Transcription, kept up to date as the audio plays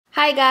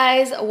Hi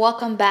guys,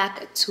 welcome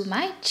back to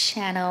my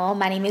channel.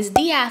 My name is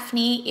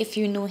Diaphnie. If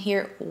you're new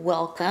here,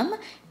 welcome,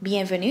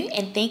 bienvenue,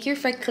 and thank you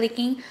for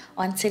clicking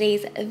on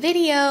today's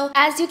video.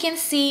 As you can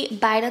see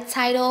by the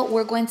title,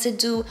 we're going to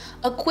do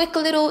a quick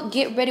little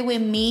get ready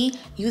with me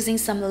using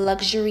some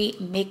luxury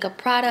makeup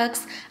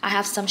products. I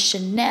have some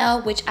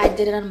Chanel, which I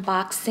did an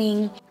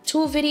unboxing 2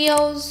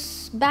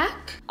 videos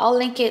back. I'll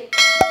link it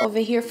over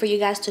here for you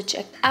guys to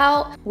check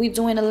out. We're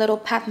doing a little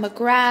Pat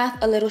McGrath,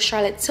 a little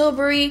Charlotte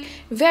Tilbury.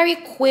 Very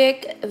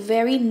quick,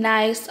 very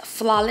nice,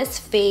 flawless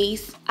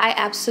face. I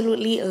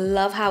absolutely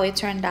love how it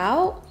turned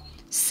out.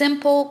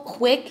 Simple,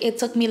 quick. It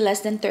took me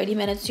less than 30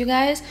 minutes, you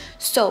guys.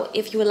 So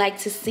if you would like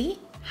to see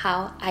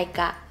how I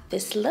got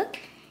this look,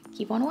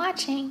 keep on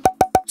watching.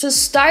 To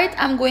start,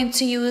 I'm going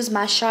to use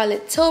my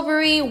Charlotte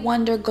Tilbury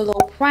Wonder Glow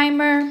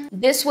Primer.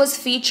 This was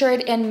featured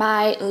in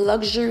my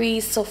luxury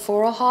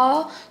Sephora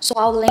haul, so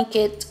I'll link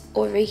it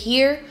over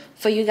here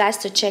for you guys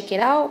to check it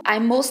out. I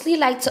mostly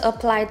like to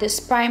apply this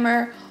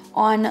primer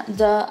on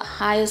the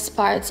highest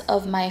parts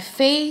of my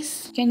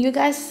face. Can you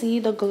guys see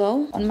the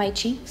glow on my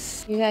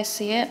cheeks? You guys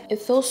see it? It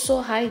feels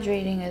so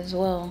hydrating as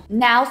well.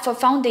 Now for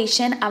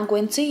foundation, I'm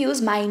going to use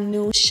my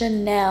new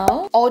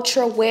Chanel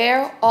Ultra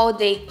Wear All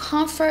Day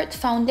Comfort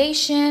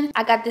Foundation.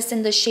 I got this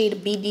in the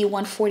shade BB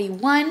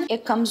 141.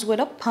 It comes with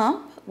a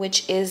pump,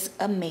 which is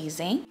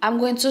amazing. I'm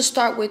going to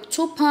start with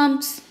 2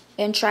 pumps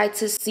and try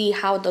to see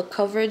how the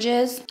coverage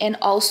is, and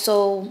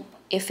also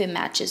if it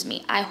matches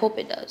me. I hope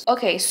it does.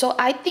 Okay, so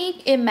I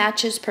think it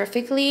matches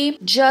perfectly.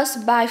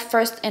 Just by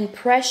first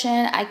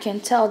impression, I can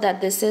tell that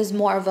this is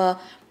more of a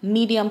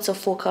medium to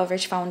full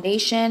coverage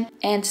foundation,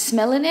 and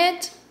smelling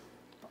it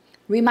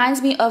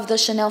reminds me of the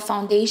Chanel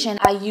foundation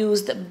I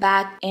used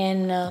back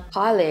in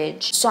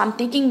college. So I'm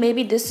thinking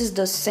maybe this is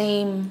the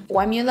same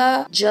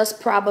formula, just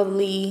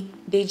probably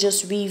they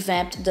just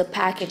revamped the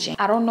packaging.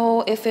 I don't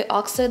know if it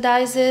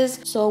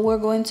oxidizes, so we're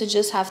going to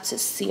just have to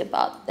see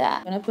about that.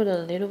 I'm gonna put a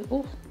little,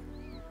 ooh.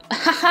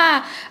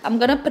 I'm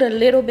gonna put a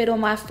little bit on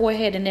my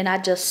forehead and then I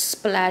just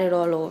splat it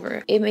all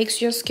over. It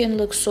makes your skin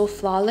look so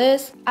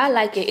flawless. I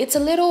like it. It's a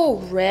little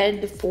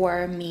red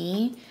for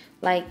me,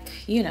 like,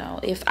 you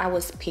know, if I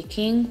was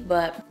picking,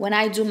 but when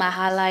I do my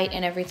highlight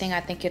and everything, I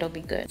think it'll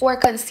be good. For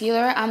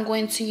concealer, I'm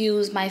going to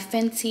use my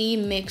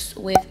Fenty mixed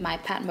with my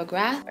Pat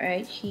McGrath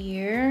right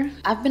here.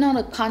 I've been on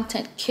a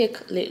content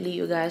kick lately,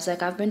 you guys.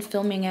 Like, I've been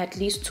filming at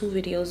least 2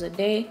 videos a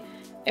day,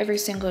 every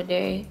single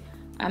day.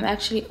 I'm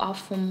actually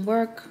off from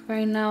work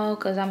right now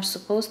because I'm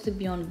supposed to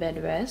be on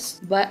bed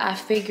rest, but I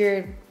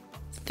figured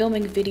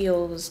filming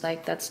videos,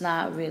 like, that's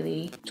not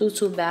really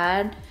too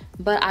bad,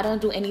 but I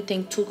don't do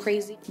anything too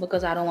crazy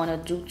because I don't want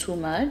to do too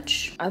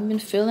much. I've been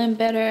feeling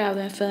better. I've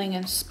been feeling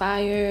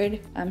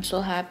inspired. I'm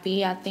so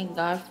happy. I thank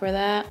God for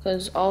that,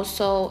 because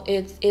also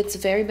it's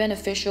very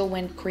beneficial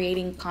when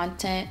creating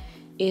content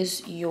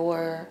is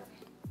your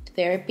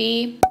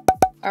therapy.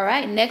 All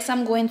right, next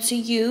I'm going to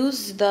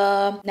use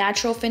the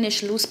Natural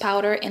Finish Loose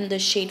Powder in the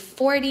shade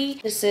 40.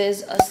 This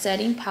is a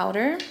setting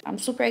powder. I'm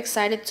super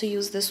excited to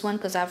use this one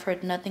because I've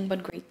heard nothing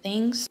but great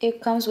things.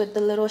 It comes with the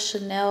little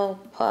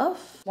Chanel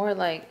puff, more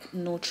like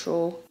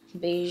neutral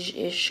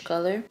beige-ish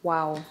color.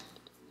 Wow.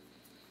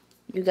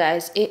 You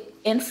guys, it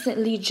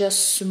instantly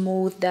just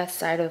smoothed that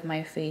side of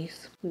my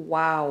face.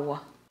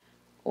 Wow.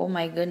 Oh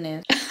my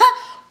goodness.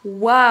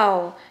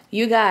 Wow.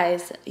 You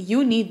guys,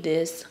 you need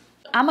this.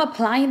 I'm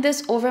applying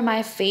this over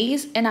my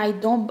face and I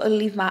don't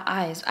believe my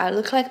eyes. I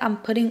look like I'm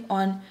putting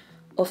on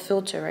a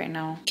filter right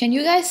now. Can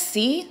you guys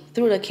see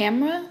through the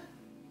camera?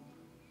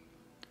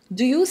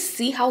 Do you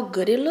see how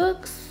good it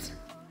looks?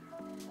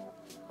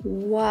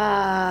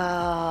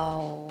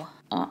 Wow.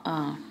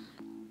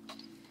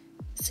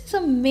 This is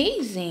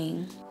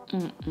amazing.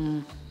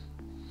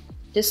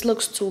 This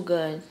looks too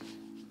good.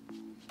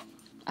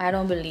 I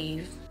don't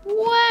believe.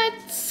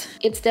 What?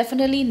 It's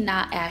definitely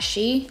not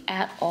ashy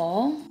at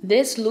all.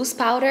 This loose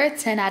powder,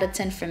 10 out of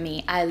 10 for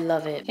me. I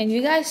love it. Can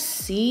you guys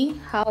see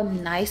how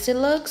nice it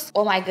looks?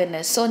 Oh my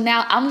goodness. So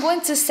now I'm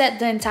going to set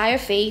the entire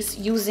face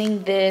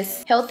using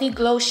this Healthy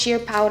Glow Sheer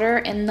Powder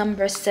in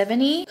number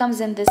 70.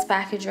 Comes in this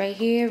package right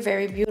here.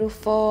 Very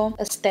beautiful,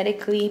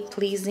 aesthetically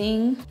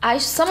pleasing.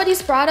 Some of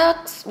these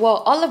products,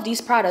 well, all of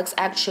these products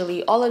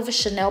actually, all of the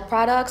Chanel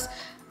products,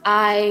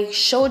 I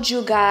showed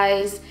you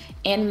guys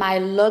in my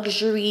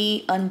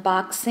luxury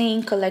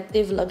unboxing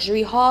collective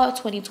luxury haul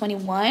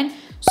 2021,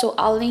 so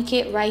I'll link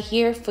it right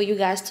here for you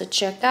guys to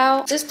check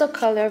out. This is the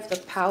color of the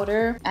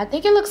powder. I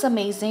think it looks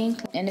amazing,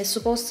 and it's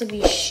supposed to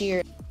be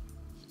sheer.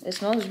 It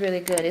smells really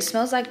good. It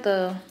smells like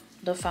the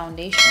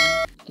foundation.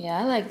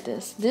 Yeah, I like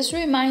this. This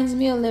reminds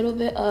me a little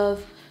bit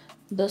of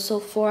the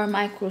Sephora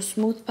Micro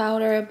Smooth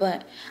Powder,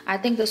 but I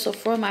think the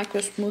Sephora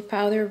Micro Smooth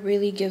Powder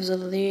really gives a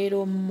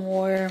little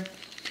more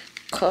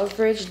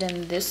coverage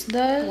than this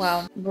does.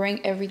 Wow,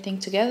 bring everything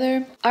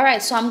together. All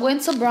right, so I'm going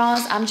to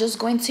bronze. I'm just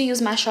going to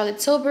use my Charlotte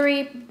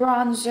Tilbury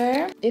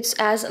bronzer. It's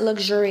as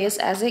luxurious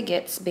as it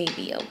gets,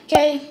 baby.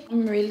 Okay,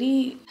 I'm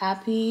really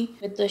happy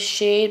with the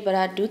shade, but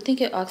I do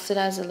think it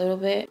oxidized a little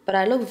bit, but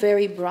I look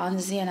very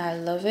bronzy and I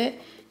love it.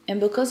 And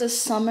because it's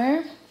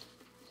summer,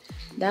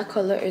 That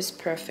color is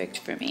perfect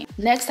for me.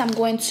 Next, I'm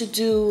going to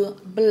do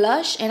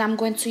blush, and I'm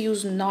going to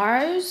use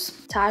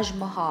NARS Taj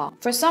Mahal.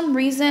 For some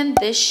reason,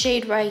 this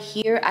shade right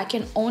here, I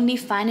can only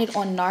find it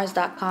on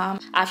NARS.com.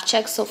 I've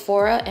checked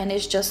Sephora and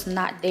it's just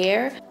not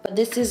there. But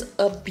this is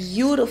a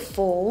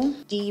beautiful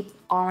deep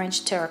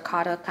orange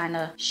terracotta kind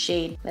of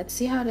shade. Let's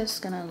see how this is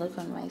gonna look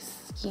on my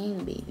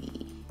skin,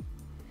 baby.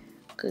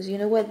 Because you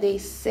know what they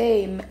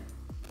say.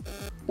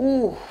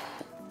 Ooh.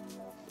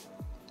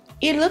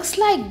 It looks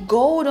like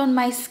gold on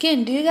my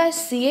skin. Do you guys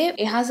see it?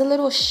 It has a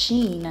little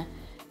sheen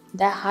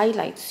that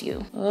highlights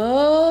you.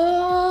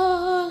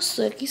 Oh,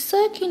 sucky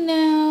sucky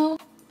now.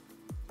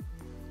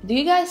 Do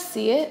you guys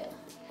see it?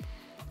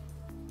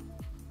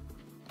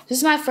 This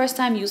is my first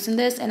time using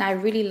this and I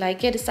really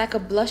like it. It's like a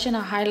blush and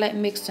a highlight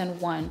mixed in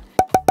one.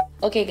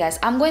 Okay guys,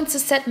 I'm going to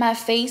set my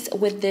face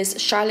with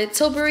this Charlotte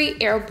Tilbury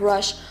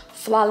Airbrush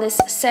Flawless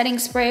Setting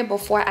Spray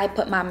before I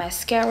put my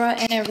mascara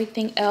and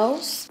everything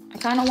else. I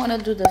kind of want to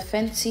do the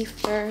Fenty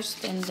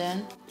first and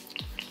then.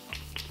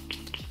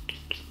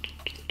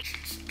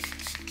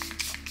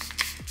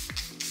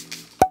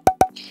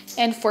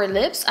 And for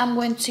lips, I'm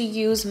going to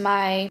use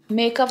my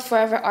Makeup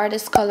Forever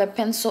Artist Color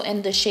Pencil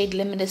in the shade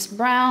Limitless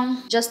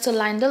Brown just to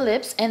line the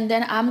lips. And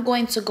then I'm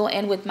going to go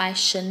in with my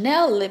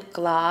Chanel lip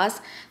gloss.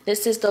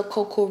 This is the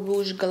Coco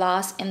Rouge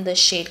gloss in the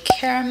shade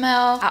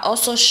Caramel. I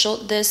also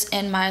showed this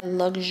in my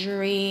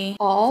luxury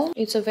haul.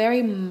 It's a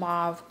very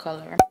mauve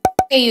color.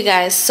 Hey you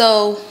guys,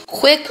 so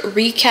quick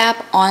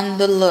recap on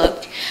the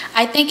look.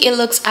 I think it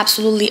looks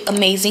absolutely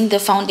amazing. The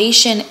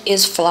foundation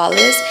is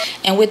flawless,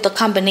 and with the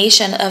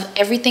combination of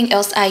everything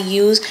else I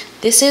use,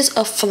 this is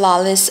a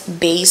flawless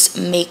base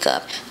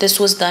makeup.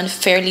 This was done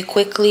fairly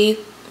quickly,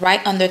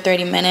 right under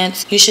 30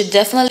 minutes. You should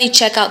definitely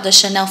check out the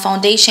Chanel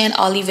foundation.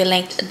 I'll leave it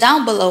linked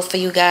down below for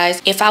you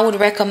guys. If I would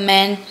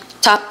recommend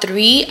top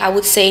 3, I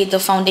would say the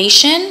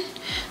foundation,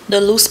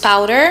 the loose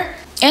powder,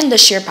 and the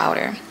sheer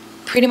powder.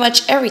 Pretty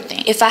much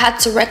everything. If I had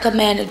to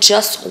recommend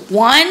just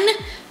one,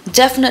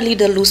 definitely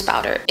the loose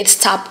powder. It's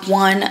top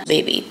 1,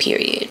 baby,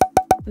 period.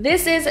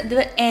 This is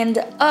the end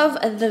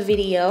of the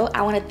video.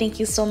 I want to thank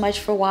you so much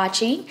for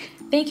watching.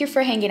 Thank you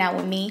for hanging out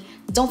with me.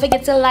 Don't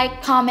forget to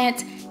like,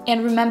 comment,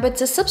 and remember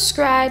to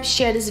subscribe.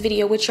 Share this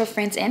video with your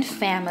friends and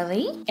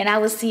family. And I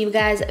will see you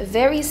guys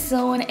very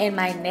soon in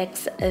my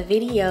next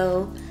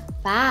video.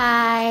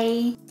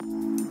 Bye.